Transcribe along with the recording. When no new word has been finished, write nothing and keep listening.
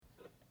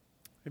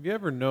Have you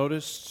ever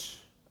noticed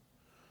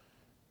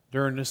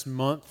during this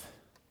month,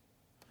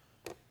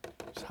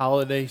 this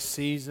holiday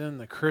season,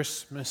 the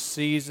Christmas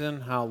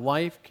season, how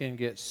life can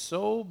get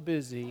so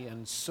busy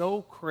and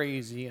so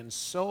crazy and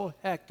so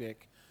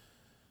hectic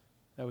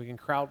that we can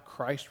crowd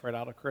Christ right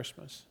out of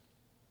Christmas?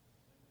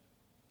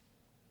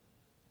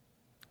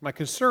 My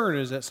concern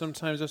is that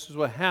sometimes this is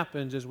what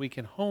happens is we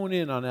can hone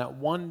in on that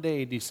one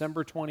day,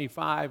 December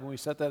 25, and we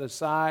set that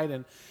aside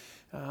and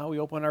we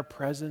open our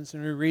presents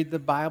and we read the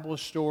Bible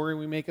story and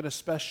we make it a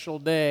special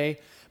day.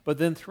 But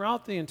then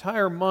throughout the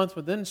entire month,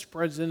 what then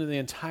spreads into the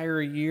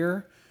entire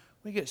year,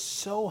 we get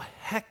so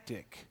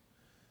hectic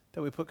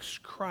that we put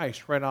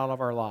Christ right out of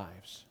our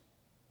lives.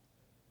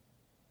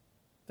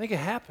 I think it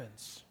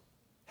happens.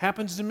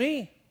 Happens to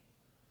me.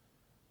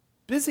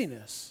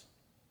 Busyness.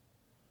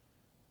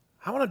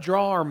 I want to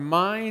draw our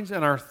minds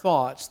and our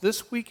thoughts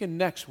this week and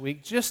next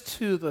week just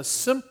to the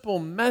simple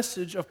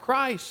message of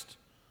Christ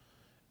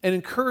and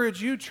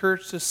encourage you,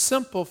 church, to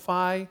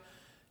simplify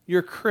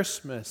your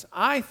Christmas.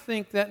 I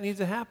think that needs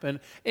to happen,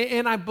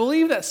 and I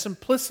believe that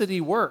simplicity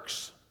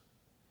works.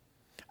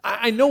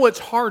 I know it's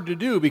hard to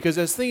do because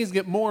as things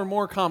get more and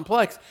more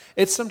complex,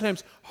 it's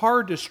sometimes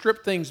hard to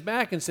strip things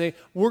back and say,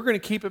 we're going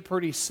to keep it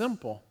pretty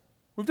simple.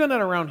 We've done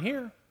that around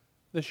here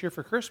this year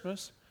for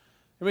Christmas.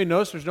 Everybody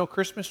notice there's no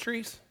Christmas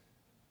trees?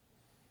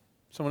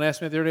 Someone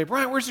asked me the other day,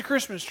 Brian, where's the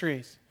Christmas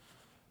trees?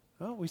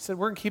 Well, we said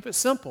we're going to keep it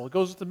simple. It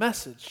goes with the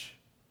message.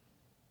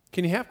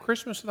 Can you have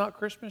Christmas without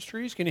Christmas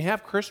trees? Can you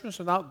have Christmas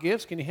without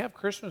gifts? Can you have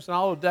Christmas and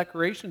all the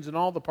decorations and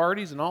all the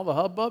parties and all the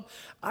hubbub?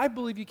 I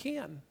believe you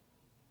can.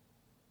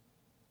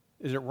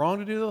 Is it wrong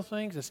to do those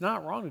things? It's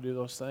not wrong to do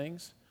those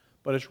things,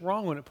 but it's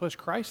wrong when it puts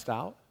Christ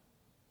out.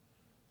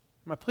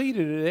 My plea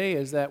today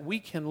is that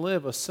we can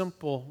live a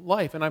simple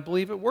life, and I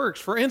believe it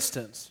works. For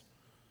instance,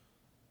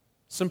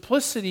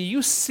 simplicity,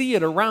 you see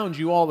it around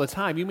you all the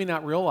time. You may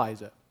not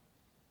realize it.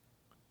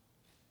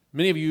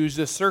 Many of you use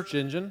this search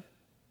engine,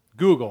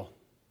 Google.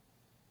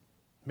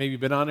 Maybe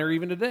you've been on there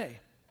even today.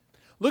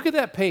 Look at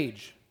that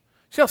page.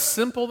 See how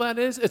simple that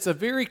is? It's a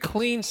very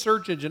clean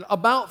search engine,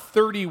 about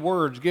 30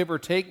 words, give or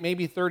take,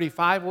 maybe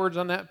 35 words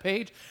on that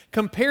page.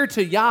 Compared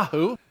to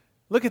Yahoo,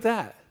 look at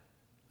that.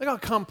 Look how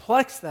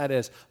complex that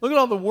is. Look at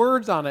all the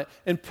words on it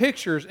and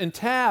pictures and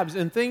tabs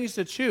and things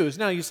to choose.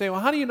 Now you say, well,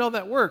 how do you know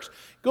that works?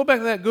 Go back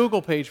to that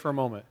Google page for a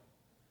moment.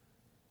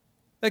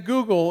 That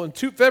Google in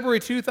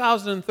February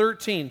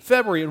 2013,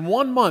 February, in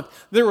 1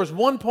 month, there was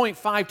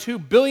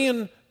 1.52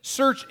 billion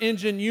search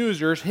engine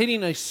users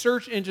hitting a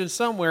search engine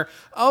somewhere.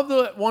 Of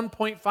the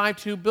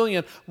 1.52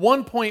 billion,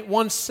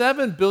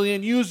 1.17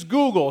 billion used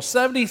Google,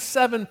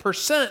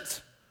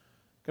 77%.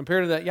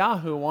 Compared to that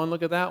Yahoo one,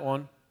 look at that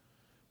one.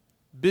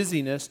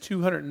 Busyness,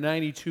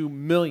 292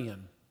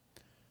 million.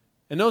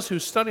 And those who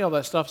study all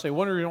that stuff say,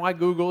 one reason why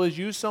Google is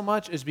used so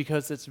much is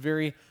because it's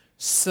very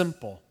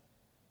simple.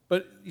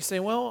 But you say,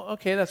 well,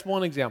 okay, that's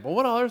one example.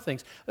 What other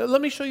things? Let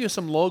me show you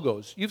some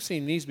logos. You've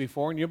seen these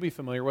before, and you'll be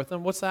familiar with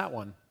them. What's that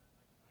one?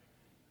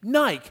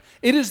 Nike.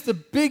 It is the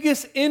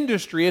biggest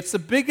industry. It's the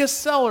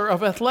biggest seller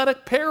of athletic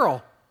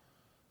apparel.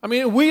 I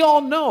mean, we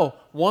all know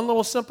one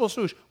little simple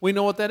swoosh. We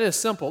know what that is,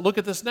 simple. Look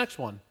at this next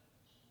one.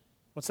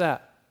 What's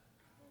that?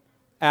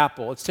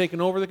 Apple. It's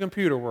taken over the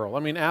computer world.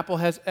 I mean, Apple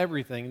has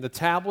everything. The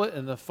tablet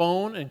and the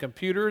phone and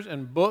computers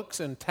and books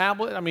and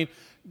tablet. I mean,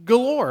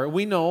 galore.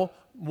 We know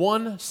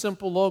one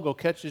simple logo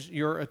catches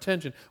your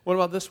attention. What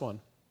about this one?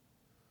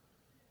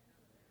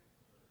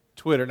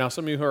 Twitter. Now,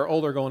 some of you who are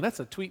older are going, that's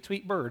a tweet,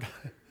 tweet bird.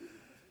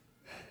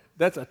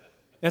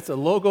 That's a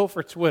logo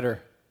for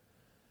Twitter.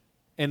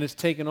 And it's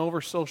taken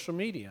over social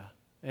media.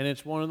 And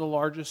it's one of the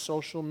largest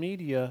social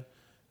media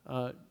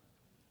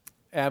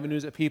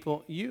avenues that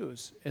people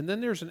use. And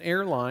then there's an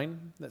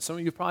airline that some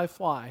of you probably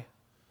fly,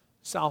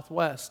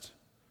 Southwest.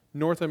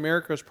 North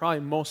America's probably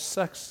most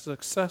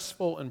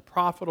successful and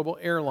profitable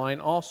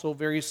airline, also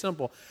very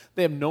simple.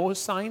 They have no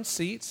assigned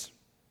seats,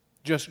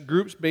 just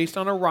groups based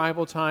on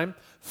arrival time.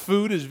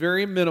 Food is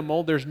very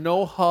minimal. There's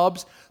no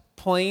hubs.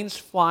 Planes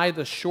fly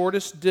the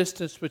shortest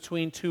distance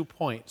between 2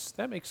 points.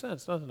 That makes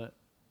sense, doesn't it?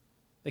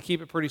 They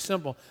keep it pretty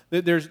simple.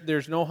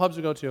 There's no hubs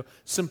to go to.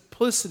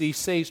 Simplicity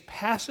saves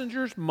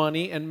passengers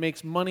money and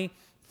makes money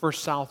for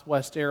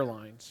Southwest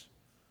Airlines.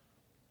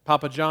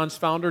 Papa John's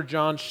founder,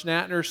 John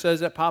Schnatter,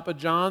 says at Papa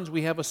John's,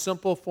 we have a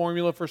simple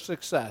formula for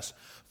success.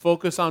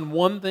 Focus on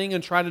one thing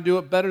and try to do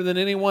it better than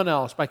anyone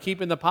else. By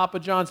keeping the Papa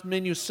John's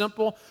menu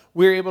simple,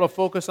 we're able to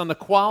focus on the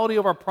quality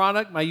of our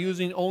product by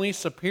using only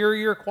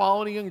superior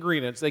quality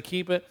ingredients. They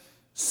keep it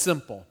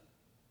simple.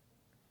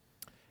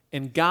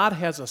 And God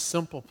has a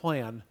simple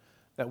plan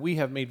that we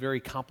have made very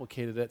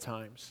complicated at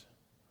times.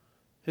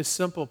 His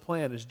simple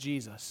plan is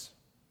Jesus.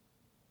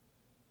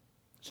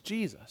 It's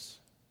Jesus.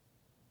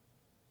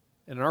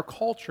 And in our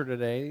culture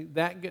today,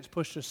 that gets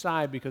pushed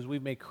aside because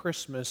we've made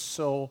Christmas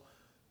so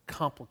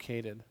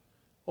complicated.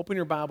 Open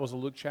your Bibles to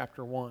Luke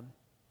chapter 1.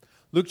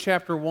 Luke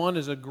chapter 1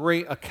 is a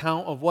great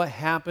account of what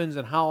happens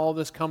and how all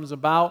this comes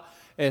about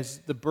as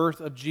the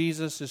birth of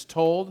Jesus is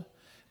told.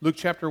 Luke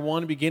chapter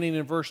 1, beginning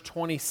in verse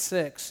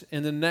 26,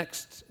 in the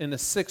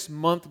 6th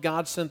month,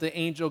 God sent the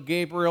angel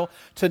Gabriel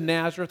to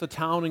Nazareth, a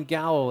town in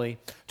Galilee,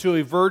 to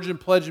a virgin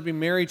pledged to be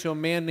married to a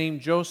man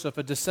named Joseph,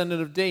 a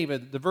descendant of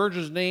David. The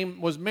virgin's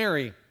name was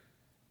Mary.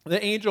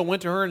 The angel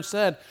went to her and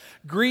said,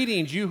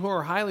 "Greetings, you who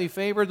are highly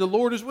favored, the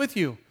Lord is with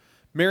you."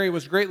 Mary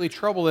was greatly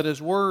troubled at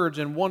his words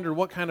and wondered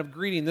what kind of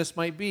greeting this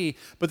might be.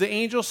 But the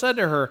angel said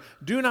to her,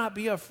 "Do not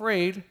be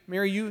afraid,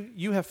 Mary,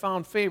 you have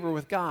found favor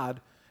with God.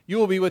 You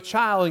will be with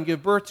child and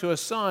give birth to a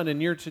son,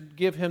 and you're to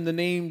give him the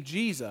name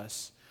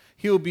Jesus.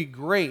 He will be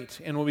great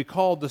and will be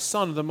called the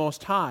Son of the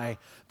Most High.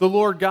 The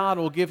Lord God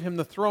will give him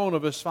the throne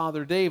of his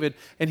father David,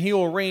 and he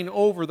will reign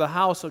over the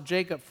house of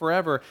Jacob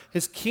forever.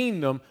 His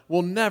kingdom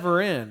will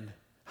never end."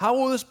 "How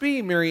will this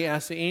be?" Mary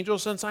asked the angel,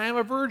 "since I am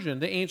a virgin?"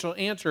 The angel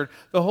answered,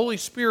 "The Holy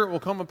Spirit will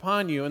come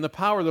upon you, and the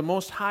power of the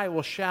Most High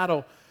will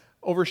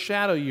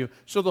overshadow you.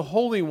 So the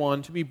Holy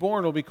One to be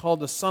born will be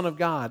called the Son of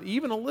God.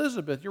 Even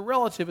Elizabeth, your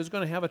relative, is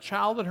going to have a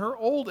child in her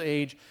old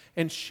age,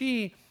 and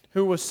she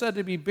who was said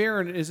to be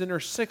barren is in her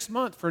 6th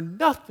month, for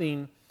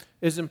nothing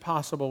is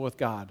impossible with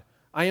God."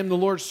 "I am the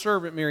Lord's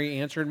servant," Mary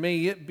answered.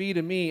 "May it be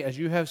to me as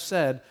you have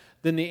said."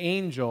 Then the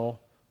angel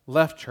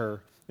left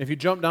her. If you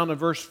jump down to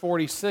verse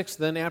 46,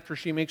 then after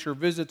she makes her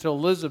visit to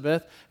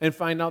Elizabeth and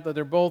find out that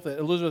they're both,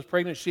 Elizabeth's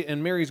pregnant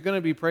and Mary's going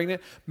to be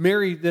pregnant,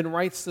 Mary then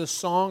writes this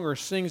song or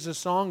sings this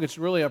song. It's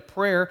really a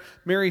prayer.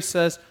 Mary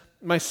says,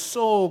 "My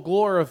soul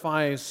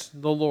glorifies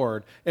the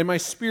Lord, and my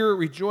spirit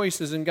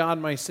rejoices in God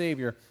my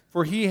Savior,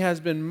 for he has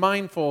been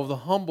mindful of the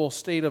humble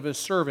state of his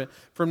servant.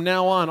 From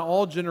now on,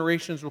 all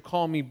generations will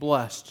call me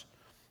blessed.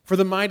 For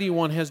the Mighty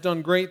One has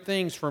done great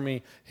things for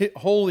me.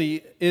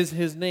 Holy is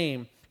his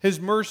name. His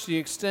mercy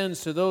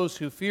extends to those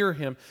who fear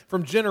him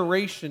from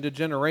generation to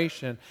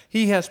generation.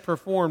 He has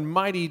performed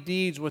mighty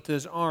deeds with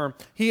his arm.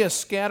 He has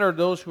scattered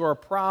those who are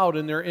proud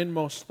in their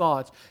inmost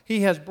thoughts.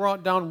 He has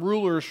brought down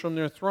rulers from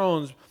their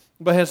thrones,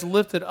 but has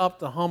lifted up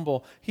the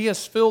humble. He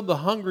has filled the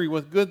hungry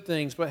with good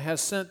things, but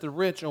has sent the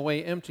rich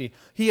away empty.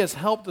 He has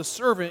helped the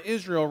servant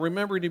Israel,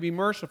 remembering to be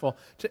merciful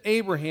to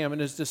Abraham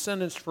and his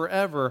descendants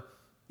forever,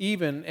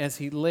 even as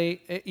he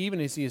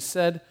has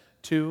said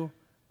to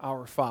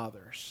our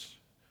fathers."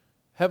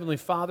 Heavenly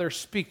Father,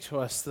 speak to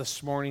us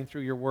this morning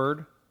through your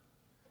word.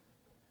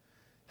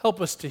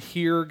 Help us to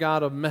hear,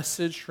 God, a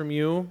message from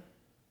you.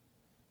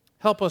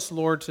 Help us,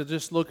 Lord, to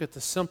just look at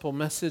the simple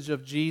message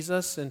of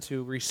Jesus and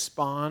to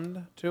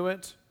respond to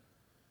it.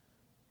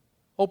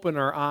 Open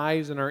our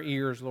eyes and our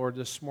ears, Lord,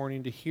 this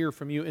morning to hear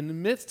from you in the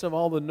midst of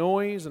all the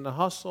noise and the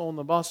hustle and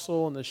the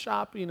bustle and the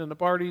shopping and the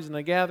parties and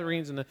the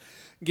gatherings and the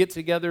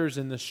get-togethers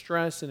and the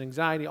stress and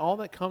anxiety, all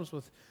that comes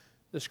with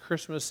this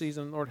Christmas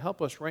season. Lord,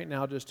 help us right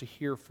now just to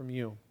hear from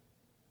you.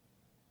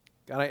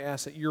 God, I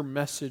ask that your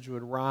message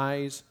would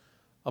rise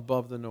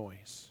above the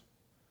noise.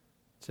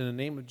 It's in the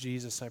name of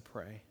Jesus I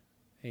pray.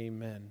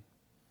 Amen.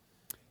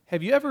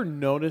 Have you ever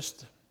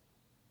noticed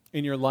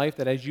in your life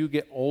that as you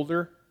get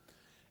older,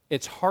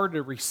 it's hard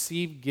to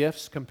receive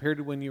gifts compared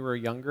to when you were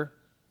younger?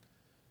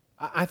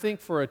 I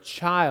think for a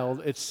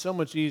child, it's so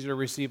much easier to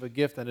receive a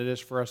gift than it is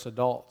for us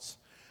adults.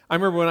 I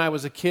remember when I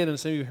was a kid, and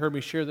some of you heard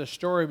me share this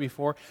story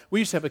before, we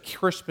used to have a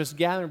Christmas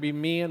gathering. It would be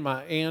me and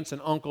my aunts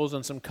and uncles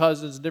and some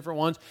cousins, different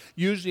ones.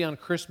 Usually on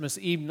Christmas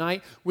Eve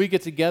night, we'd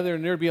get together,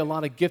 and there would be a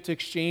lot of gift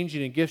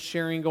exchanging and gift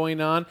sharing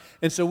going on.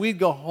 And so we'd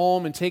go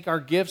home and take our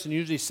gifts and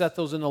usually set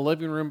those in the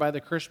living room by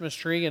the Christmas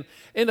tree and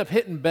end up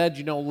hitting bed,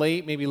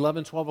 late, maybe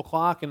 11, 12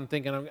 o'clock, and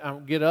thinking,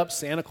 I'll get up.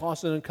 Santa Claus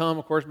didn't come.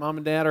 Of course, Mom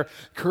and Dad are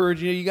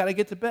encouraging you got to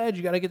get to bed.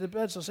 You got to get to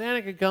bed so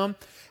Santa could come.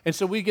 And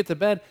so we get to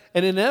bed,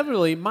 and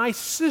inevitably, my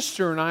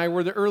sister and I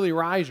were the early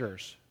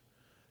risers.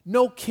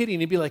 No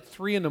kidding, it'd be like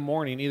 3 in the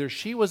morning. Either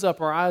she was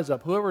up or I was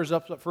up. Whoever was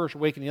up first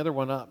waking the other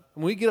one up.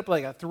 And we get up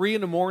like at 3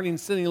 in the morning,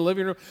 sitting in the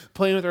living room,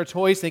 playing with our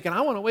toys, thinking,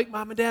 I want to wake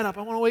Mom and Dad up.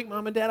 I want to wake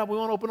Mom and Dad up. We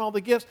want to open all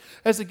the gifts.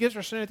 As the gifts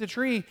are sitting at the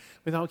tree,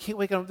 we thought, we can't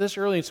wake them up this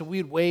early. And so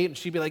we'd wait, and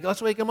she'd be like,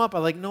 let's wake them up.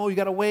 I'm like, no, you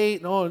got to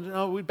wait.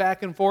 No, we'd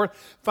back and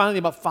forth. Finally,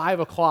 about 5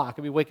 o'clock,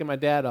 I'd be waking my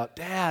dad up.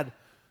 Dad,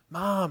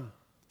 Mom,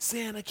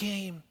 Santa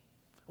came.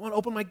 I want to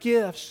open my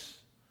gifts.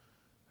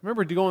 I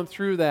remember going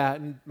through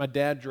that, and my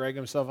dad dragged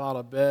himself out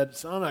of bed.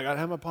 Son, I got to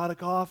have my pot of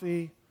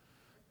coffee.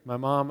 My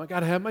mom, I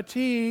got to have my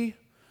tea.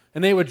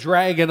 And they would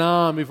drag it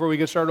on before we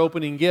could start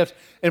opening gifts.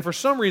 And for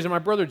some reason, my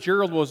brother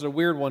Gerald was a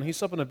weird one.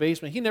 He's up in the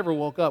basement. He never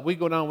woke up. We'd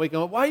go down and wake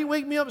him up. Why you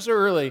wake me up so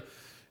early?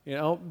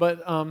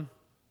 But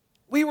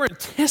we were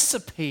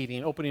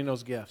anticipating opening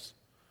those gifts.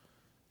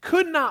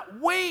 Could not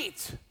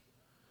wait. And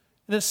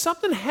then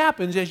something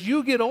happens as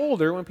you get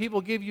older when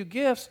people give you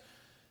gifts,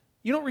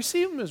 you don't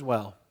receive them as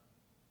well.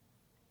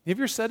 Have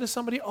you ever said to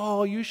somebody,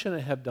 oh, you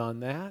shouldn't have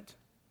done that?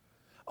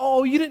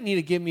 Oh, you didn't need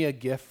to give me a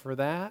gift for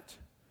that.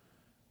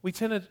 We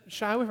tend to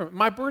shy away from it.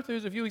 My birthday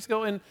was a few weeks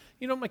ago, and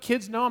my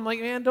kids know, I'm like,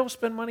 man, don't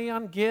spend money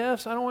on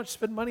gifts. I don't want you to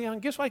spend money on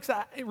gifts. Like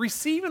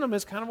receiving them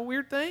is kind of a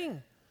weird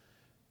thing.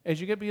 As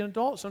you get to be an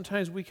adult,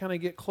 sometimes we kind of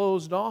get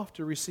closed off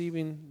to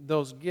receiving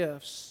those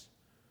gifts.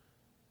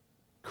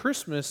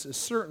 Christmas is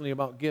certainly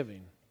about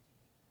giving.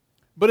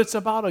 but it's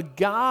about a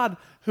God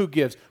who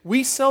gives.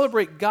 We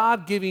celebrate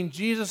God giving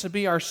Jesus to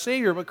be our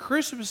Savior, but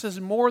Christmas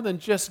is more than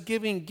just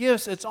giving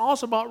gifts. It's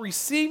also about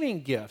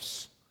receiving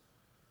gifts.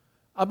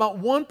 About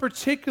one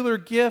particular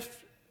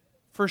gift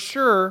for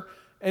sure,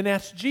 and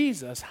that's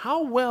Jesus.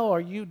 How well are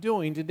you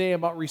doing today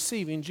about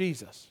receiving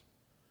Jesus?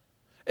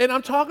 And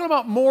I'm talking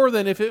about more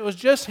than if it was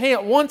just, hey,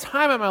 at one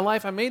time in my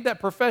life, I made that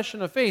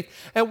profession of faith.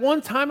 At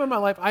one time in my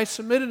life, I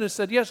submitted and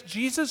said, yes,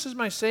 Jesus is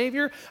my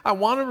Savior. I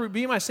want to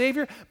be my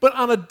Savior. But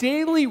on a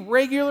daily,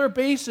 regular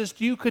basis,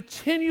 do you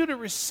continue to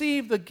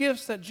receive the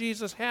gifts that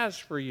Jesus has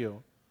for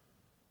you?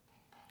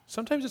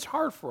 Sometimes it's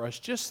hard for us,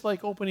 just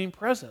like opening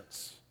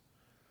presents.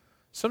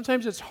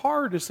 Sometimes it's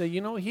hard to say,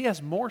 He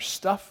has more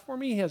stuff for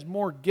me. He has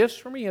more gifts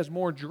for me. He has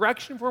more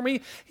direction for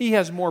me. He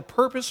has more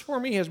purpose for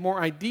me. He has more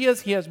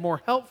ideas. He has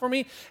more help for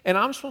me. And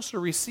I'm supposed to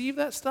receive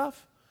that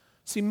stuff?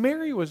 See,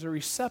 Mary was a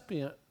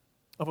recipient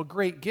of a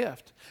great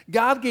gift.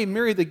 God gave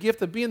Mary the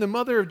gift of being the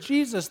mother of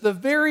Jesus, the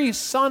very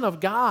Son of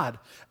God.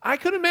 I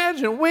could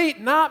imagine,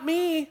 wait, not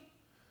me.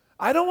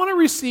 I don't want to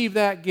receive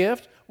that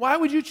gift. Why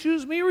would you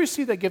choose me to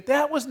receive that gift?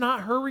 That was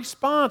not her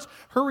response.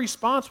 Her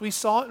response, we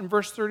saw it in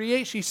verse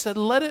 38. She said,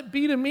 let it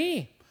be to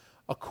me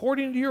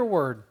according to your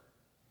word.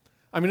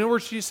 In other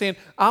words, she's saying,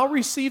 I'll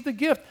receive the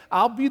gift.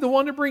 I'll be the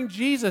one to bring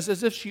Jesus,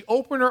 as if she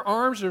opened her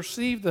arms to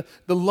receive the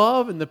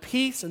love and the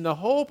peace and the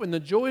hope and the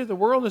joy of the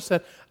world and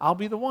said, I'll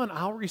be the one.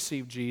 I'll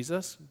receive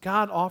Jesus.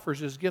 God offers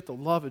his gift, the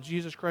love of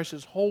Jesus Christ,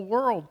 his whole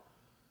world.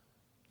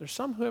 There's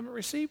some who haven't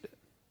received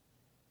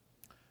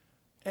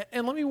it.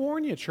 And let me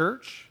warn you,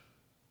 church.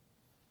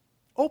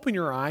 Open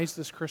your eyes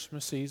this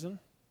Christmas season.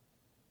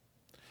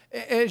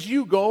 As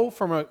you go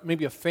from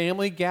maybe a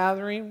family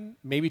gathering,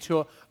 maybe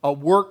to a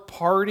work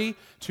party,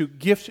 to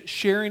gift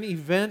sharing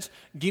events,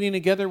 getting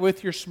together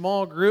with your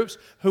small groups,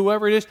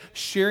 whoever it is,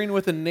 sharing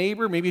with a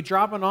neighbor, maybe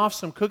dropping off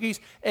some cookies.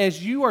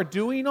 As you are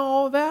doing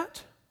all of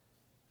that,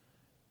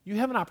 you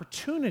have an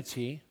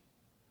opportunity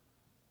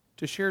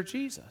to share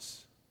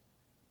Jesus.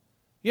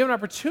 You have an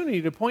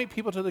opportunity to point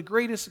people to the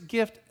greatest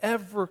gift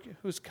ever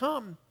who's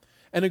come.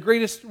 And the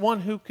greatest one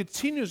who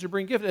continues to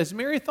bring gift. As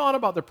Mary thought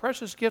about the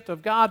precious gift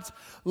of God's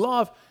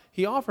love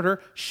he offered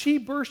her, she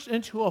burst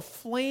into a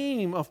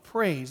flame of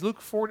praise. Luke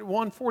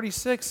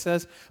 1:46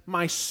 says,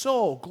 my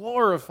soul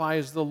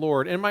glorifies the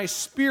Lord, and my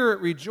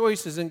spirit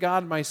rejoices in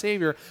God my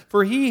Savior,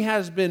 for he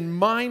has been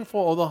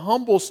mindful of the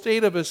humble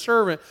state of his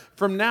servant.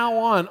 From now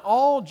on,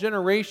 all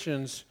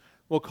generations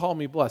will call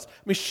me blessed.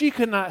 She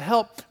could not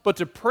help but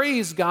to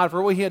praise God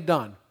for what he had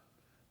done.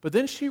 But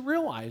then she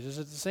realizes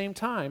at the same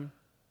time,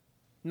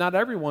 not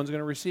everyone's going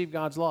to receive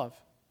God's love.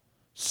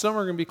 Some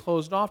are going to be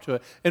closed off to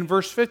it. In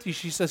verse 50,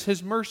 she says,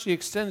 his mercy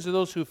extends to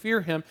those who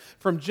fear him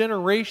from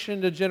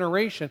generation to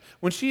generation.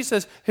 When she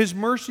says his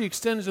mercy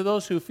extends to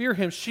those who fear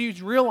him,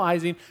 she's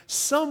realizing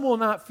some will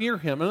not fear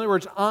him. In other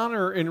words,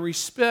 honor and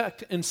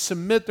respect and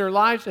submit their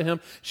lives to him.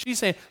 She's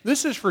saying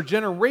this is for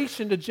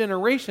generation to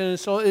generation, and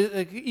so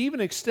it even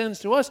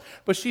extends to us.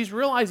 But she's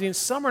realizing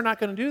some are not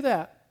going to do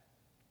that.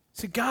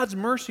 See, God's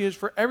mercy is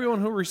for everyone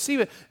who receive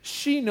it.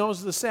 She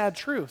knows the sad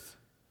truth.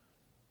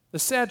 The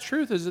sad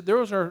truth is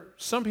that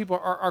some people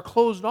are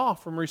closed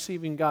off from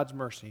receiving God's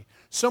mercy.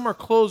 Some are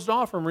closed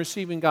off from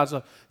receiving God's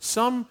love.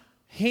 Some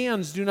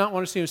hands do not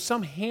want to receive it.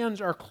 Some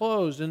hands are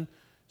closed. And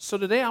so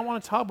today I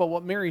want to talk about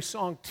what Mary's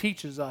song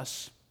teaches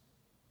us.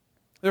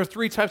 There are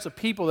three types of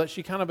people that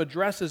she kind of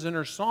addresses in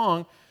her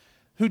song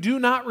who do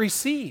not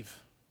receive.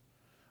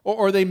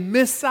 Or they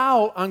miss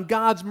out on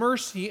God's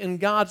mercy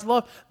and God's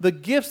love, the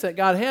gifts that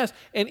God has.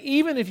 And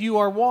even if you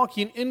are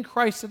walking in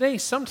Christ today,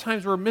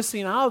 sometimes we're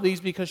missing out of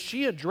these because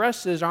she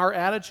addresses our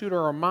attitude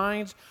or our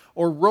minds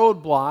or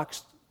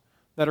roadblocks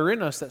that are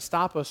in us that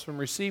stop us from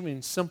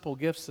receiving simple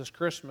gifts this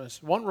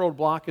Christmas. One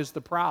roadblock is the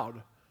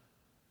proud.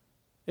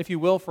 If you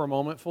will, for a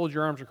moment, fold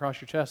your arms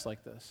across your chest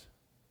like this.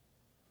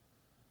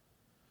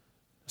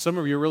 Some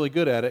of you are really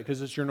good at it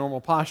because it's your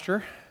normal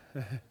posture.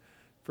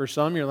 For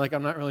some, you're like,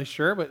 I'm not really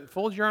sure, but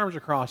fold your arms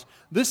across.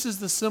 This is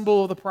the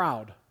symbol of the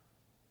proud.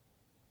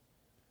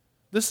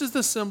 This is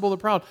the symbol of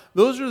the proud.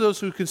 Those are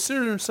those who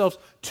consider themselves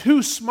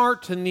too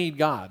smart to need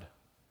God.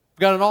 I've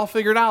got it all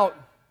figured out.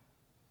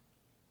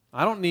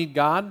 I don't need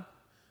God.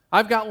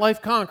 I've got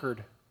life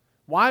conquered.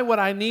 Why would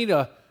I need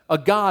a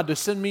God to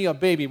send me a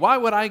baby? Why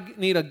would I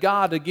need a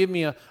God to give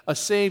me a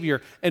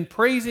Savior? And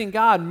praising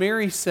God,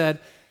 Mary said,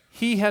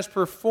 he has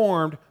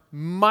performed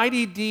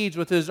mighty deeds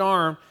with his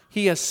arm.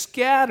 He has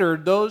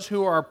scattered those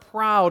who are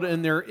proud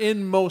in their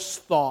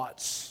inmost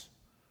thoughts.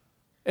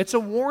 It's a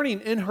warning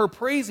in her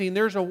praising.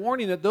 There's a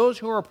warning that those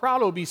who are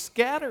proud will be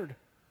scattered.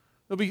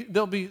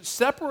 They'll be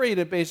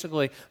separated,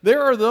 basically.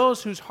 There are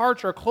those whose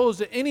hearts are closed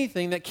to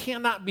anything that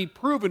cannot be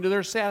proven to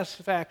their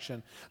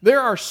satisfaction.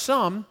 There are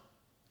some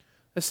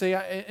that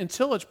say,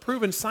 until it's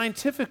proven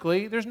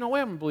scientifically, there's no way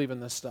I'm going to believe in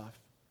this stuff.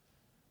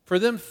 For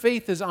them,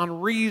 faith is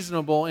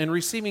unreasonable and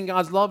receiving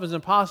God's love is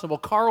impossible.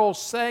 Carl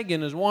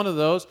Sagan is one of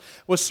those,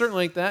 was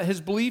certainly like that. His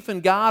belief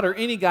in God or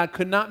any God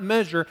could not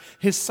measure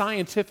his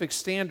scientific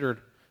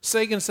standard.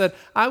 Sagan said,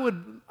 I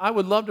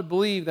would love to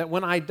believe that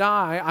when I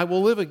die, I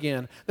will live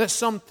again, that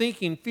some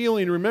thinking,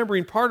 feeling,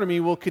 remembering part of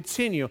me will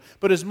continue.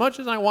 But as much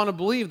as I want to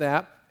believe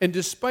that, and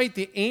despite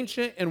the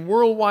ancient and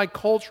worldwide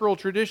cultural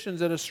traditions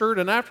that assert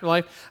an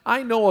afterlife,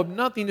 I know of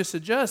nothing to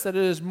suggest that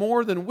it is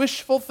more than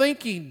wishful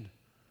thinking.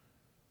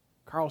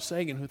 Carl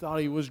Sagan, who thought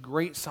he was a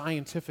great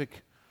scientist,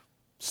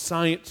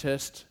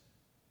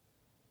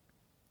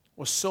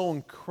 was so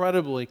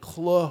incredibly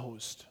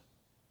closed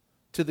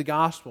to the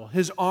gospel.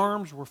 His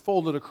arms were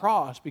folded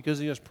across because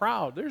he was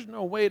proud. There's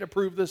no way to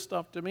prove this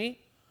stuff to me.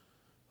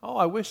 Oh,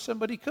 I wish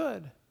somebody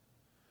could.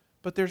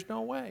 But there's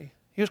no way.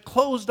 He was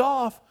closed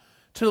off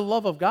to the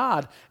love of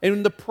God.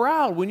 And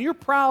when you're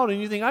proud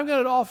and you think, I've got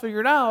it all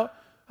figured out,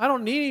 I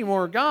don't need any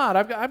more God,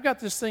 I've got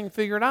this thing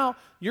figured out,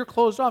 you're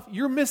closed off.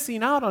 You're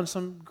missing out on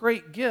some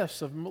great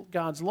gifts of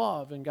God's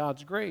love and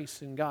God's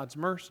grace and God's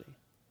mercy.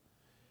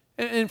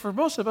 And for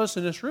most of us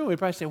in this room, we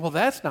probably say, well,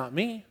 that's not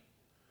me.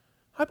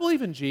 I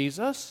believe in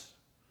Jesus.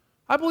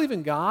 I believe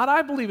in God.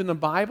 I believe in the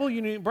Bible.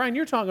 Brian,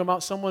 you're talking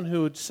about someone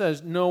who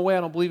says, no way,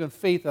 I don't believe in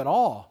faith at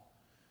all.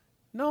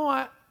 No,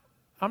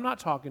 I'm not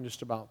talking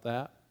just about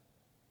that.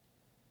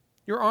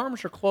 Your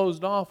arms are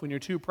closed off when you're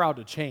too proud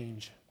to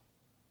change.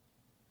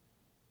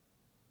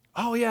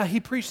 Oh, yeah, he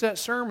preached that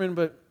sermon,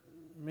 but,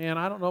 man,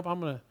 I don't know if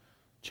I'm going to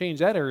change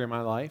that area of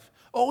my life.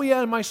 Oh,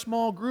 yeah, in my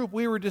small group,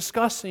 we were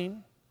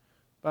discussing,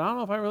 but I don't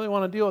know if I really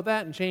want to deal with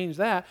that and change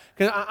that,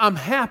 because I'm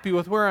happy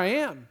with where I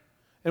am.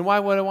 And why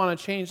would I want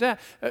to change that?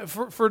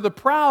 For the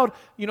proud,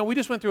 we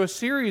just went through a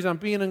series on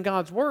being in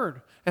God's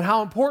Word and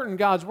how important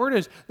God's Word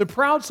is. The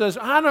proud says,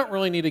 I don't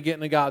really need to get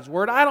into God's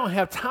Word. I don't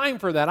have time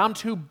for that. I'm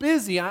too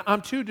busy.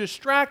 I'm too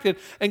distracted.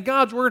 And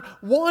God's Word,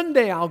 one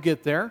day I'll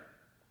get there.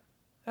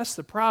 That's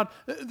the proud.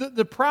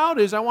 The proud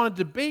is, I want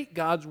to debate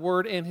God's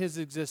Word and His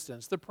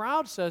existence. The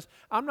proud says,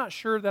 I'm not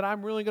sure that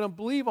I'm really going to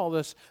believe all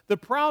this. The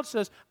proud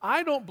says,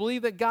 I don't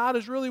believe that God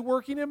is really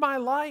working in my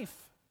life.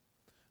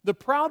 The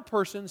proud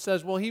person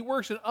says, well, he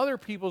works in other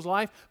people's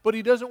life, but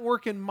he doesn't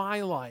work in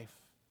my life.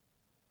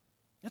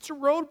 That's a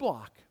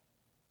roadblock.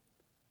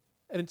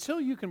 And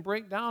until you can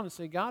break down and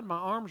say, God, my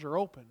arms are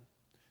open.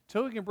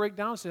 Until we can break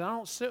down and say, I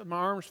don't sit with my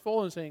arms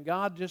full and saying,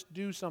 God, just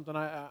do something.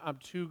 I'm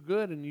too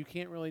good and you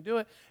can't really do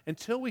it.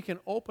 Until we can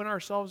open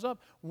ourselves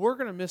up, we're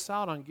going to miss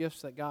out on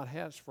gifts that God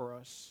has for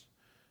us.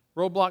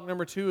 Roadblock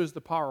number 2 is the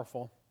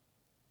powerful.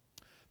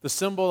 The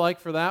symbol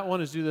for that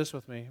one is do this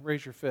with me.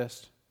 Raise your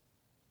fist.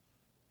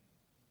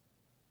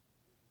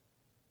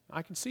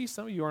 I can see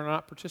some of you are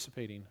not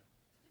participating.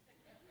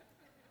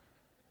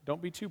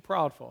 Don't be too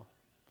proudful.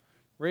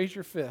 Raise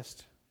your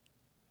fist.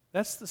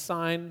 That's the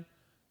sign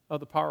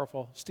of the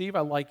powerful. Steve, I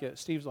like it.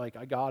 Steve's like,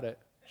 I got it.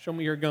 Show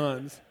me your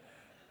guns.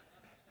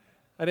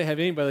 I didn't have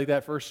anybody like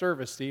that first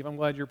service, Steve. I'm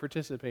glad you're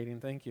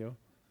participating. Thank you.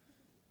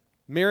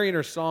 Mary in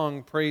her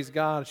song, Praise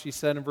God, she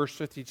said in verse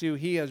 52,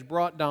 He has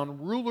brought down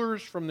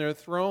rulers from their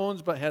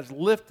thrones, but has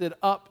lifted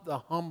up the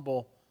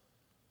humble.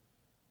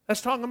 That's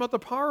talking about the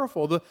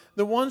powerful, the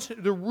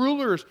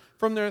rulers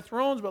from their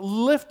thrones, but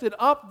lifted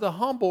up the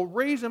humble,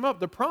 raised them up.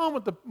 The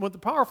problem with the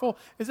powerful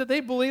is that they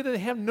believe that they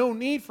have no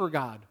need for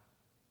God.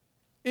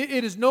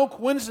 It is no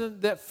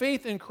coincidence that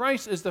faith in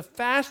Christ is the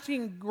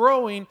fasting,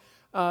 growing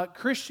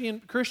Christian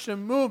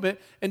movement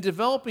in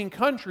developing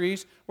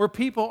countries where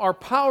people are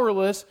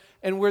powerless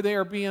and where they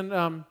are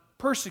being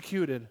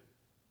persecuted. A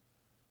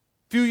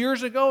few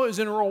years ago, it was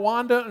in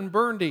Rwanda and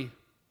Burundi.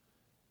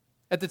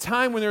 At the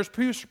time when there was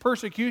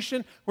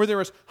persecution, where there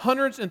was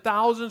hundreds and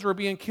thousands were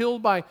being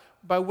killed by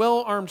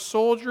well-armed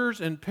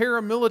soldiers and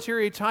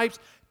paramilitary types,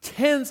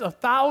 tens of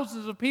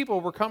thousands of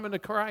people were coming to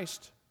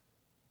Christ.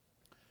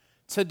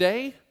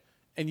 Today,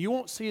 and you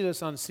won't see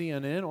this on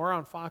CNN or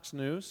on Fox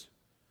News,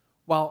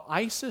 while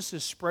ISIS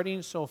is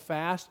spreading so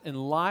fast and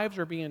lives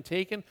are being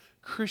taken,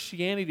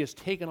 Christianity is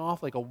taken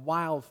off like a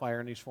wildfire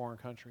in these foreign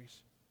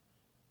countries.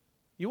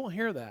 You won't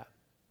hear that.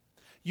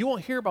 You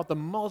won't hear about the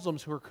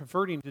Muslims who are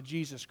converting to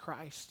Jesus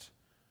Christ.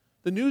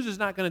 The news is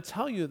not going to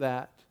tell you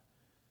that.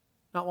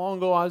 Not long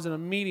ago, I was in a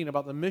meeting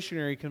about the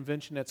missionary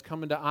convention that's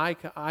coming to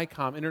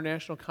ICOM,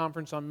 International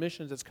Conference on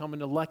Missions, that's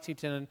coming to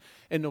Lexington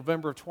in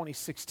November of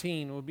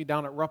 2016. We'll be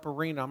down at Rupp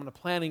Arena. I'm on the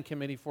planning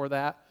committee for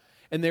that.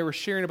 And they were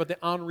sharing about the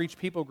unreached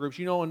people groups.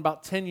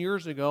 About 10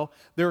 years ago,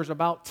 there was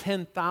about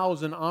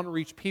 10,000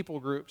 unreached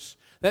people groups.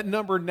 That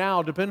number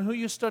now, depending on who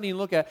you study and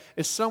look at,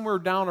 is somewhere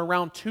down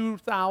around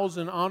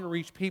 2,000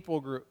 unreached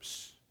people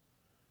groups.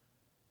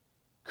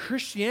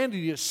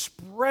 Christianity is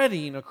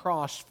spreading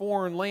across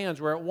foreign lands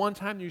where at one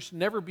time there used to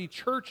never be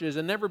churches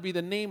and never be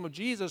the name of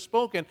Jesus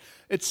spoken.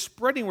 It's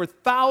spreading with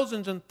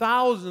thousands and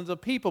thousands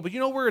of people. But you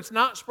know where it's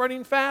not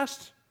spreading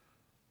fast?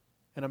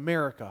 In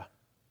America.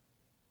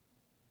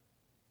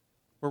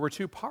 Where we're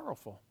too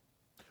powerful,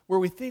 where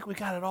we think we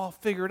got it all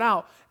figured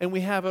out and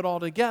we have it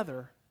all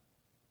together.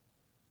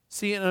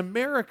 See, in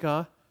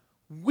America,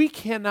 we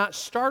cannot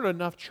start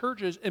enough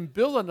churches and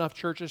build enough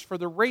churches for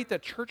the rate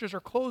that churches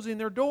are closing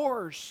their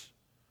doors.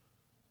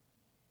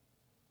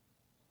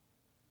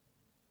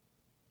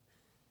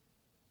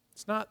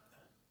 It's not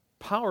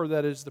power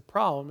that is the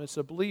problem. It's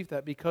a belief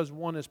that because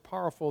one is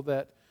powerful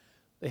that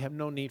they have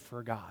no need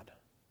for God.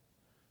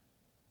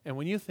 And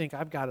when you think,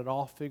 I've got it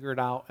all figured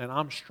out and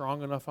I'm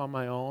strong enough on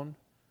my own,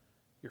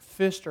 your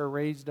fists are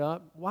raised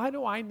up. Why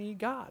do I need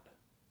God?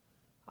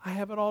 I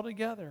have it all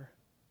together.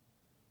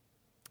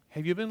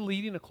 Have you been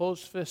leading a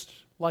closed fist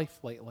life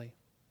lately?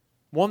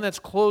 One that's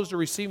closed to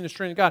receiving the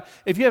strength of God.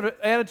 If you have an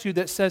attitude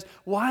that says,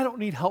 well, I don't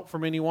need help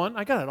from anyone.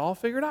 I got it all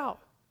figured out.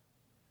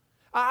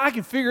 I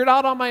can figure it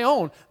out on my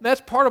own.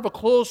 That's part of a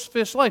closed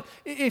fist life.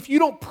 If you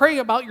don't pray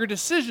about your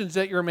decisions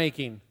that you're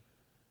making,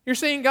 you're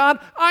saying, God,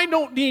 I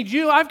don't need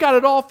you. I've got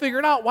it all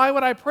figured out. Why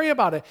would I pray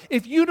about it?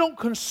 If you don't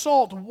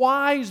consult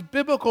wise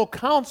biblical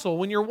counsel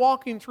when you're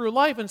walking through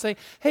life and say,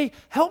 hey,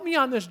 help me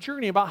on this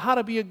journey about how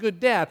to be a good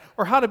dad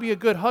or how to be a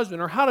good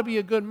husband or how to be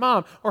a good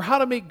mom or how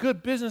to make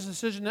good business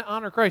decisions that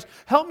honor Christ.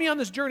 Help me on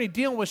this journey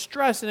dealing with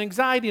stress and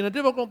anxiety and the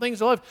difficult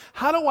things of life.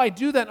 How do I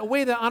do that in a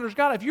way that honors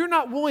God? If you're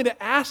not willing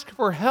to ask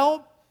for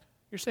help,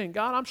 you're saying,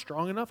 God, I'm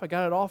strong enough. I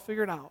got it all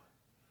figured out.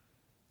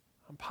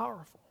 I'm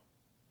powerful.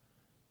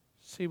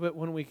 See, but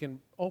when we can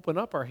open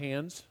up our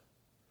hands,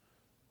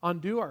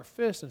 undo our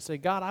fists, and say,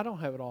 God, I don't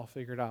have it all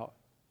figured out.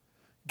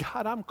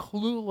 God, I'm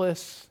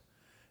clueless.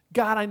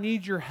 God, I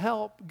need your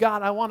help.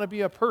 God, I want to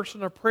be a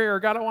person of prayer.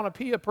 God, I want to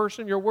be a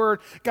person of your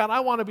word. God,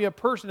 I want to be a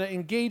person that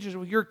engages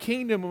with your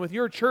kingdom and with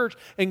your church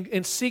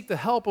and seek the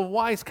help of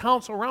wise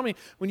counsel around me.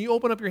 When you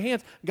open up your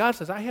hands, God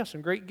says, I have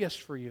some great gifts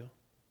for you.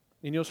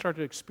 And you'll start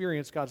to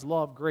experience God's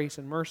love, grace,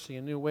 and mercy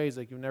in new ways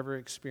like you've never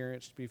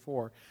experienced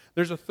before.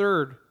 There's a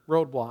third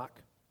roadblock.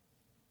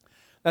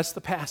 That's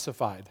the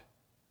pacified.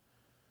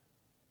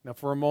 Now,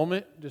 for a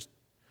moment, just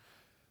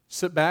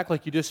sit back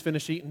like you just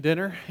finished eating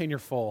dinner and you're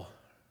full.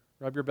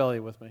 Rub your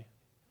belly with me.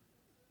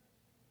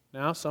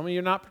 Now, some of you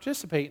are not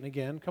participating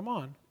again. Come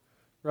on.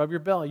 Rub your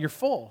belly. You're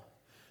full.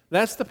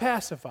 That's the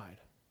pacified.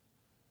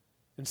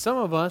 And some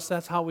of us,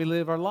 that's how we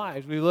live our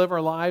lives. We live our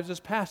lives as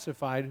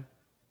pacified.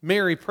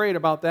 Mary prayed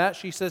about that.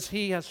 She says,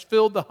 He has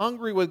filled the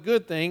hungry with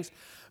good things,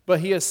 but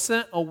He has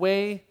sent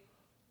the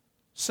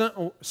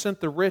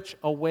rich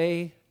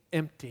away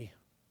empty.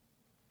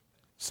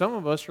 Some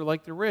of us are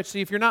like the rich.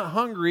 See, if you're not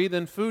hungry,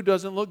 then food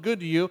doesn't look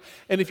good to you.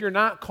 And if you're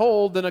not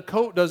cold, then a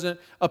coat doesn't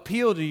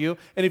appeal to you.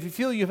 And if you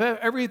feel you have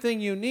everything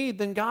you need,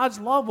 then God's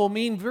love will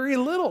mean very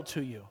little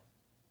to you.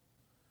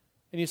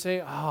 And you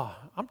say, oh,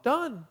 I'm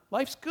done.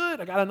 Life's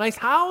good. I got a nice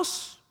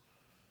house,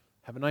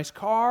 have a nice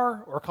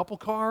car or a couple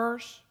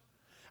cars.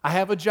 I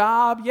have a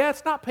job. Yeah,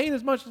 it's not paying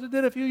as much as it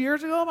did a few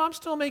years ago, but I'm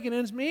still making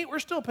ends meet. We're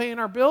still paying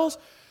our bills.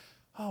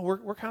 Oh,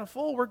 we're kind of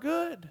full. We're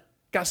good.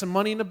 Got some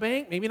money in the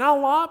bank, maybe not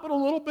a lot, but a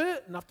little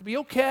bit, enough to be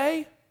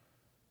okay.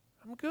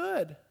 I'm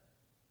good.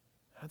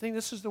 I think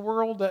this is the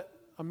world that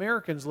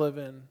Americans live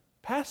in,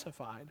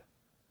 pacified.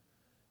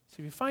 So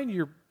if you find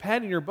you're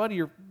patting your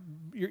buddy,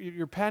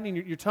 you're patting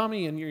your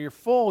tummy and you're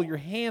full, your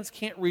hands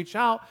can't reach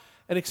out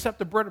and accept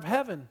the bread of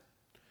heaven.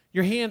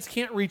 Your hands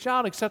can't reach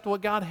out except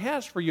what God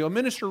has for you. A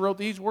minister wrote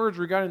these words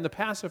regarding the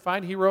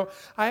pacified. He wrote,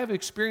 I have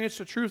experienced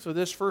the truth of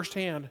this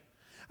firsthand.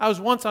 I was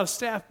once a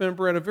staff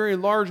member at a very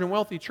large and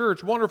wealthy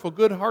church, wonderful,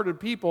 good-hearted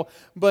people,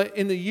 but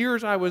in the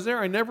years I was there,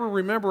 I never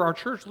remember our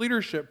church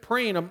leadership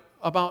praying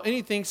about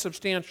anything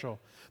substantial.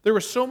 There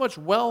was so much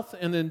wealth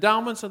and the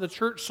endowments of the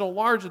church so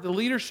large that the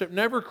leadership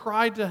never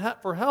cried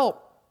for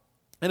help.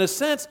 In a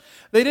sense,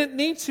 they didn't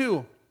need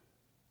to.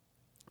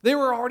 They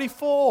were already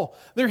full.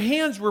 Their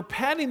hands were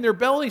patting their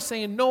belly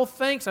saying, no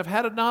thanks, I've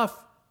had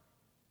enough.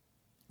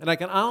 And I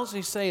can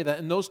honestly say that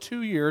in those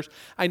 2 years,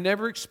 I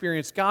never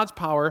experienced God's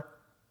power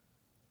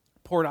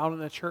poured out in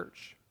the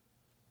church.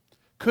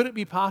 Could it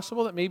be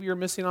possible that maybe you're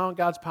missing out on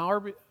God's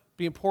power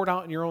being poured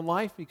out in your own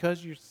life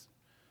because you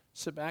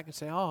sit back and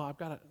say, oh, I've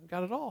got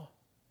it all.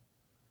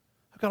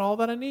 I've got all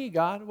that I need,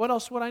 God. What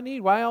else would I need?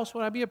 Why else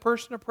would I be a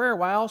person of prayer?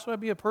 Why else would I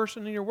be a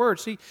person in your word?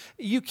 See,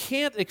 you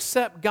can't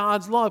accept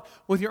God's love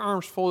with your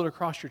arms folded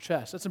across your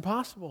chest. That's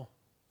impossible.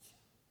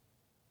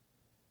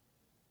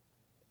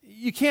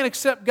 You can't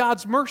accept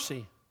God's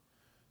mercy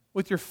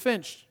with your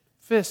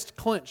fist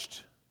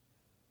clenched.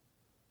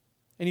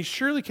 And you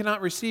surely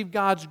cannot receive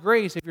God's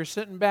grace if you're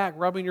sitting back,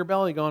 rubbing your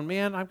belly, going,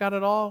 man, I've got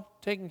it all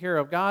taken care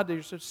of. God,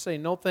 you're supposed to say,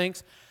 no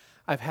thanks,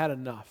 I've had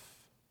enough.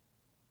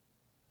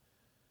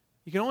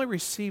 You can only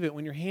receive it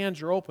when your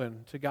hands are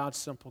open to God's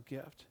simple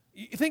gift.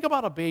 You think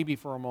about a baby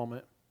for a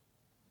moment.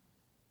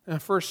 In the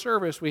first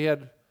service, I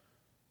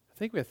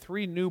think we had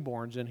 3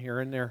 newborns in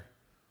here in their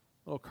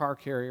little car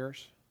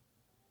carriers.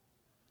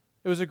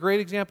 It was a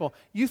great example.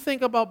 You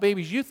think about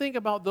babies. You think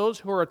about those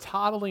who are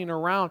toddling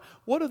around.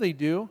 What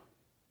do?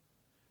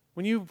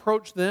 When you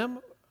approach them,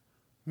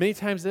 many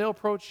times they'll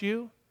approach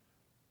you,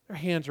 their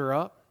hands are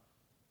up.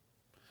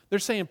 They're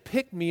saying,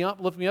 pick me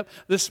up, lift me up.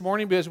 This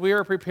morning, as we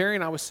were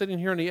preparing, I was sitting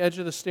here on the edge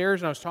of the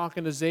stairs, and I was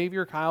talking to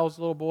Xavier, Kyle's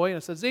little boy, and I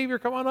said, Xavier,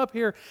 come on up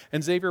here.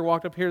 And Xavier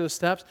walked up here to the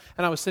steps,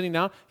 and I was sitting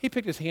down. He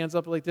picked his hands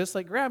up like this,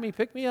 like, grab me,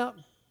 pick me up.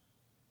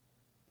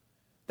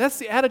 That's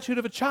the attitude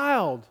of a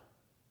child.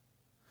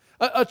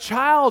 A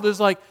child is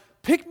like,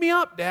 pick me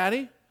up,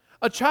 Daddy.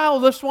 A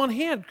child lifts one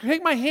hand.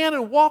 Take my hand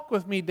and walk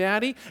with me,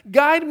 Daddy.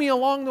 Guide me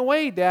along the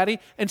way, Daddy.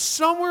 And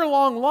somewhere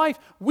along life,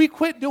 we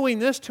quit doing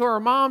this to our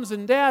moms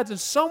and dads. And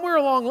somewhere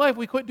along life,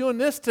 we quit doing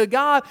this to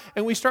God,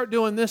 and we start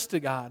doing this to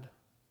God.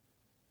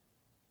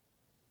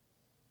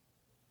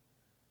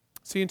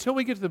 See, until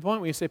we get to the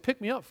point where you say,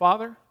 pick me up,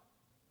 Father.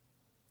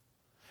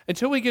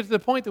 Until we get to the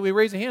point that we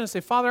raise a hand and say,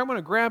 Father, I'm going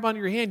to grab onto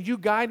your hand. You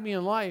guide me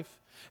in life.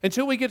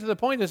 Until we get to the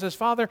point that says,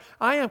 Father,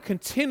 I am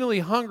continually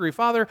hungry.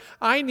 Father,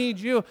 I need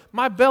you.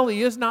 My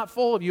belly is not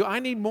full of you. I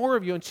need more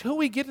of you. Until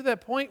we get to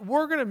that point,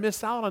 we're going to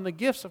miss out on the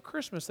gifts of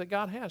Christmas that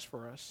God has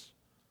for us.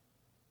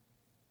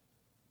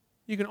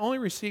 You can only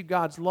receive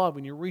God's love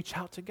when you reach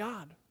out to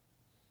God.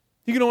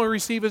 You can only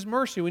receive His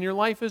mercy when your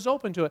life is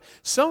open to it.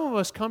 Some of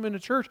us come into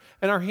church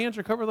and our hands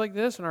are covered like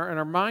this and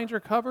our minds are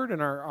covered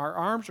and our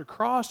arms are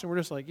crossed and we're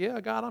just like, yeah,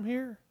 God, I'm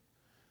here.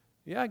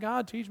 Yeah,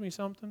 God, teach me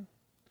something.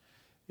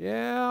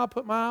 Yeah, I'll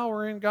put my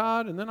hour in,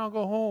 God, and then I'll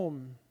go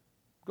home.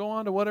 Go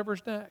on to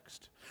whatever's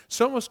next.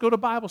 Some of us go to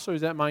Bible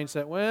studies, that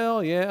mindset.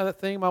 Well, yeah, that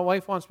thing my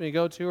wife wants me to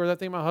go to or that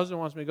thing my husband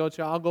wants me to go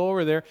to, I'll go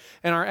over there.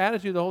 And our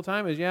attitude the whole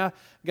time is, yeah,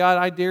 God,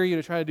 I dare you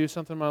to try to do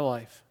something in my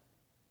life.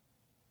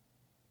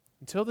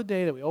 Until the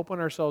day that we open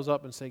ourselves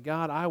up and say,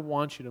 God, I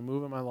want you to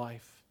move in my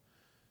life.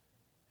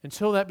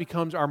 Until that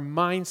becomes our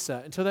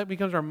mindset. Until that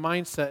becomes our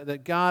mindset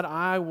that, God,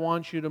 I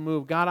want you to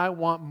move. God, I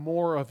want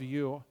more of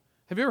you.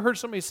 Have you ever heard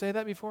somebody say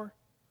that before?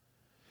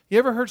 You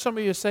ever heard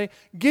somebody say,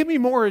 give me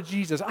more of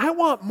Jesus? I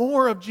want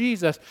more of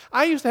Jesus.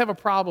 I used to have a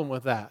problem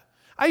with that.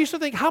 I used to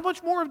think, how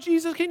much more of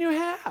Jesus can you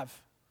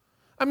have?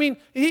 I mean,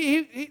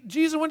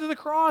 Jesus went to the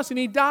cross and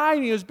He died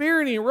and He was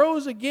buried and He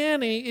rose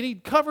again and He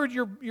covered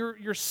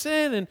your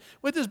sin and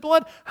with His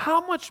blood.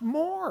 How much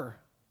more?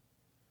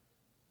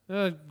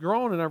 I've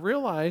grown and I've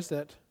realized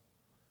that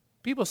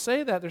people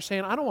say that. They're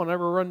saying, I don't want to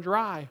ever run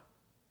dry.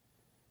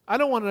 I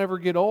don't want to ever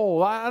get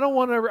old. I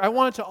want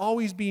it to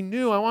always be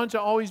new. I want it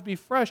to always be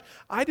fresh.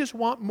 I just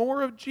want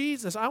more of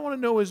Jesus. I want to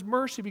know His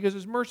mercy because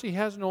His mercy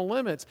has no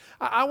limits.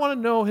 I want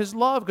to know His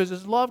love because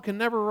His love can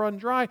never run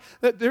dry.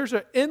 That there's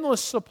an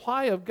endless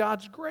supply of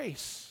God's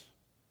grace.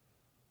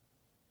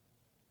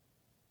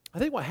 I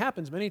think what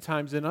happens many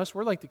times in us,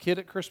 we're like the kid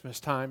at Christmas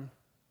time.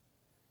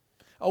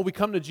 Oh, we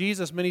come to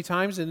Jesus many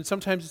times, and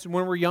sometimes it's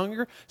when we're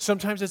younger.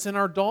 Sometimes it's in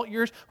our adult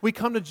years. We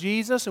come to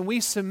Jesus, and we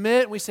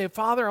submit. And we say,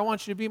 Father, I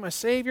want you to be my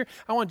Savior.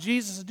 I want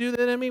Jesus to do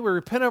that in me. We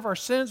repent of our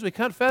sins. We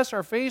confess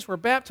our faith. We're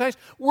baptized.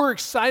 We're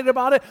excited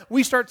about it.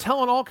 We start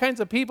telling all kinds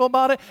of people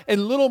about it.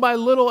 And little by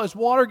little, as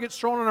water gets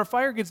thrown on our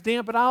fire, it gets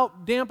dampened out.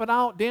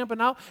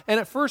 And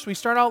at first, we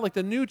start out like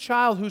the new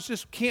child who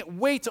just can't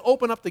wait to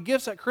open up the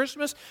gifts at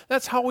Christmas.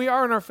 That's how we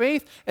are in our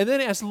faith. And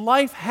then as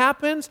life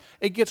happens,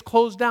 it gets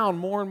closed down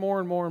more and more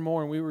and more and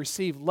more. And we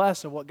receive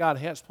less of what God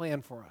has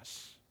planned for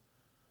us.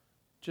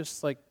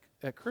 Just like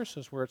at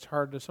Christmas where it's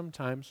hard to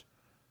sometimes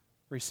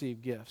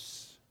receive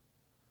gifts.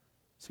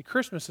 See,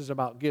 Christmas is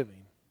about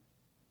giving.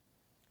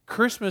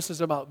 Christmas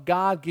is about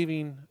God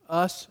giving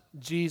us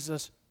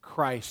Jesus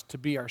Christ to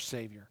be our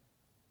Savior.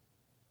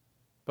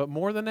 But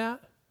more than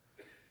that,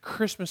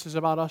 Christmas is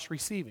about us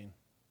receiving.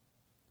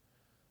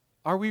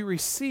 Are we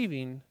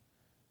receiving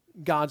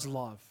God's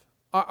love?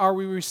 Are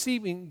we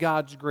receiving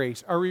God's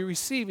grace? Are we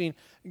receiving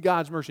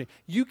God's mercy?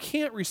 You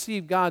can't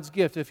receive God's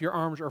gift if your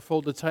arms are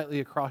folded tightly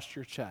across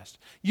your chest.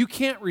 You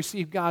can't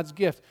receive God's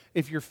gift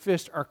if your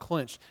fists are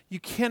clenched. You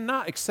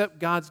cannot accept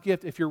God's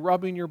gift if you're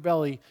rubbing your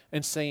belly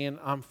and saying,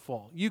 I'm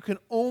full. You can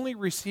only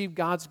receive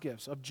God's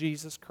gifts of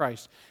Jesus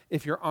Christ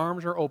if your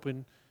arms are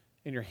open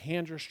and your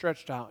hands are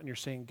stretched out and you're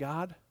saying,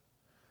 God,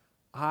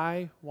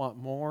 I want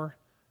more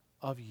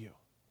of you.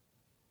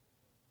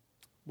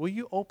 Will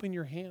you open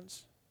your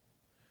hands?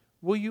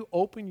 Will you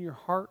open your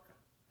heart?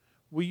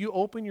 Will you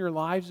open your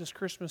lives this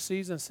Christmas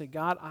season and say,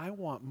 God, I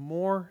want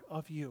more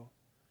of you?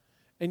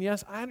 And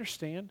yes, I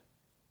understand.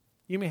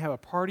 You may have a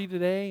party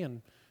today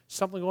and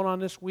something going on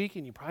this week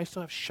and you probably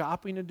still have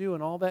shopping to do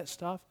and all that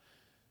stuff.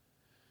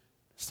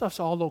 Stuff's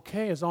all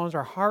okay as long as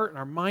our heart and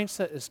our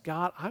mindset is,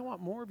 God, I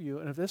want more of you.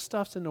 And if this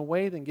stuff's in the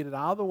way, then get it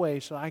out of the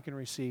way so I can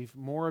receive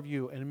more of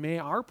you. And may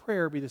our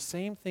prayer be the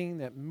same thing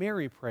that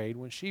Mary prayed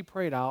when she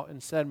prayed out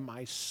and said,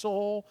 my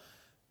soul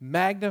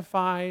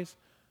magnifies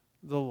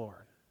the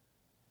Lord.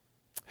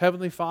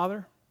 Heavenly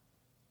Father,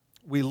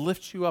 we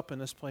lift you up in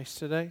this place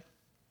today.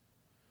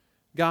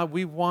 God,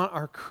 we want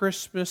our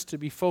Christmas to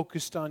be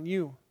focused on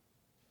you.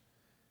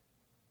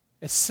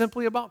 It's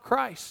simply about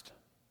Christ.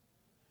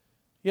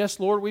 Yes,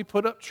 Lord, we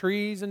put up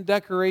trees and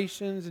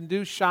decorations and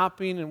do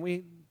shopping and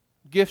we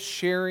gift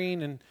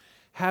sharing and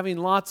having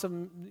lots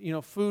of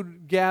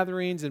food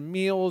gatherings and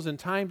meals and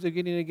times of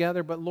getting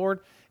together. But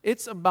Lord,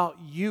 it's about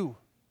you.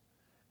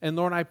 And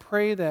Lord, I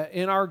pray that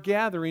in our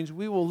gatherings,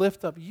 we will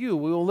lift up you.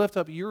 We will lift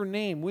up your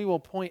name. We will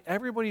point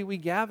everybody we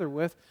gather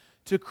with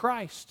to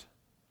Christ.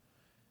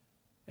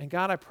 And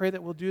God, I pray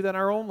that we'll do that in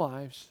our own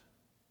lives.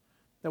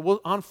 That we'll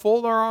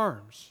unfold our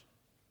arms.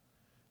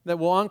 That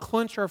we'll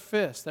unclench our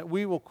fists. That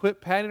we will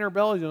quit patting our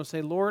bellies and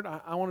say, Lord,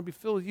 I want to be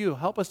filled with you.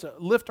 Help us to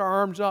lift our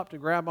arms up to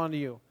grab onto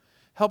you.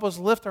 Help us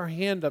lift our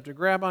hand up to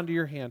grab onto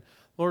your hand.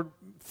 Lord,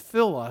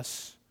 fill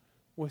us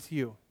with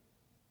you.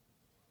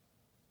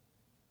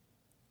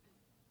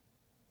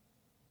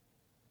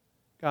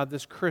 God,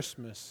 this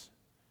Christmas,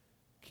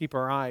 keep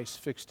our eyes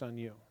fixed on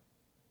you.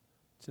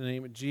 It's in the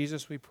name of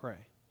Jesus we pray.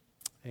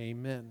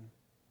 Amen.